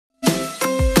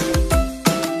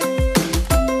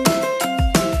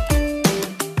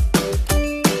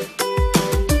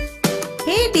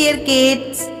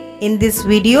kids, in this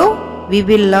video we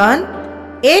will learn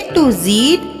A to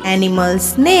Z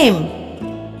animals name.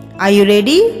 Are you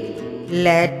ready?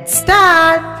 Let's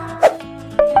start.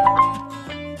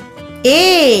 A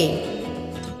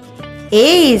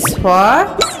is for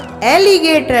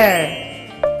alligator.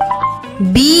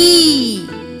 B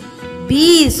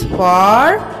is for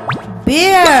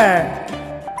bear.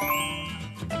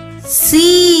 C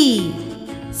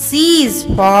is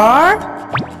for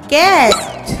cat.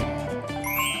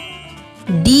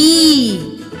 D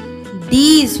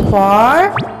is for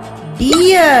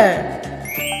deer.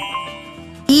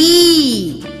 E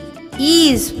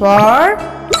is for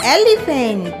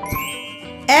elephant.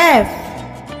 F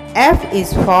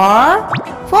is for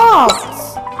fox.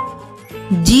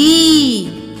 G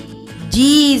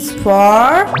is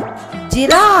for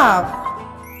giraffe.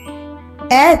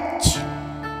 H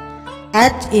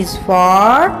is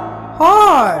for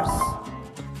horse.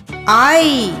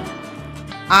 I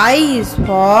is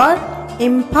for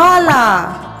impala.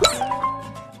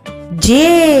 J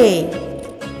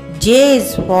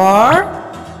is for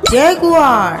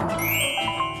jaguar.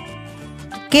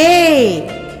 K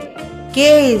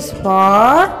is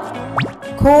for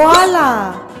koala.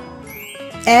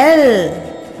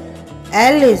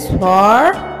 L is for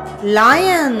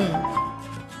lion.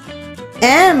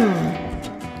 M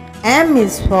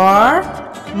is for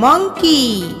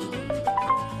monkey.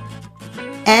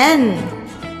 N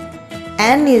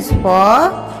is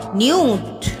for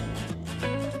newt.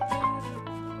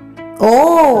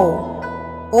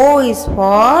 O is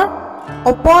for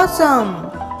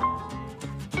opossum.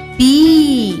 P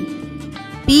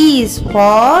is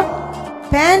for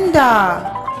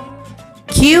panda.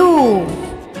 Q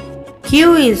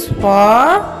is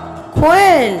for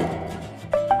quail.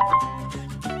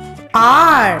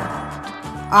 R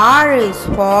is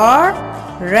for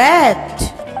rat.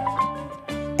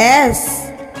 S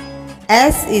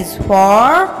is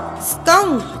for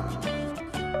skunk.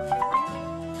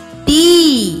 T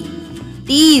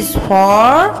is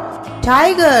for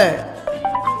tiger.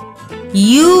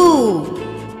 U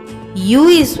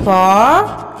is for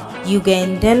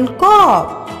Ugandan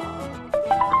cock.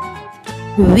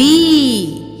 V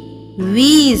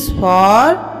is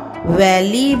for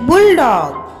valley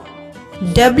bulldog.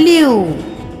 W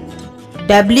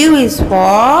is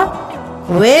for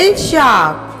whale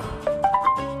shark.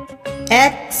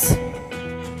 X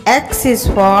is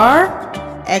for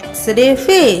X-ray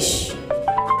fish.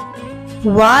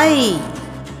 Y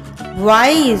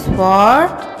is for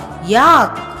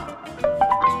yak.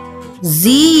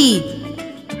 Z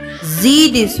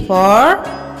is for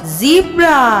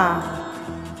zebra.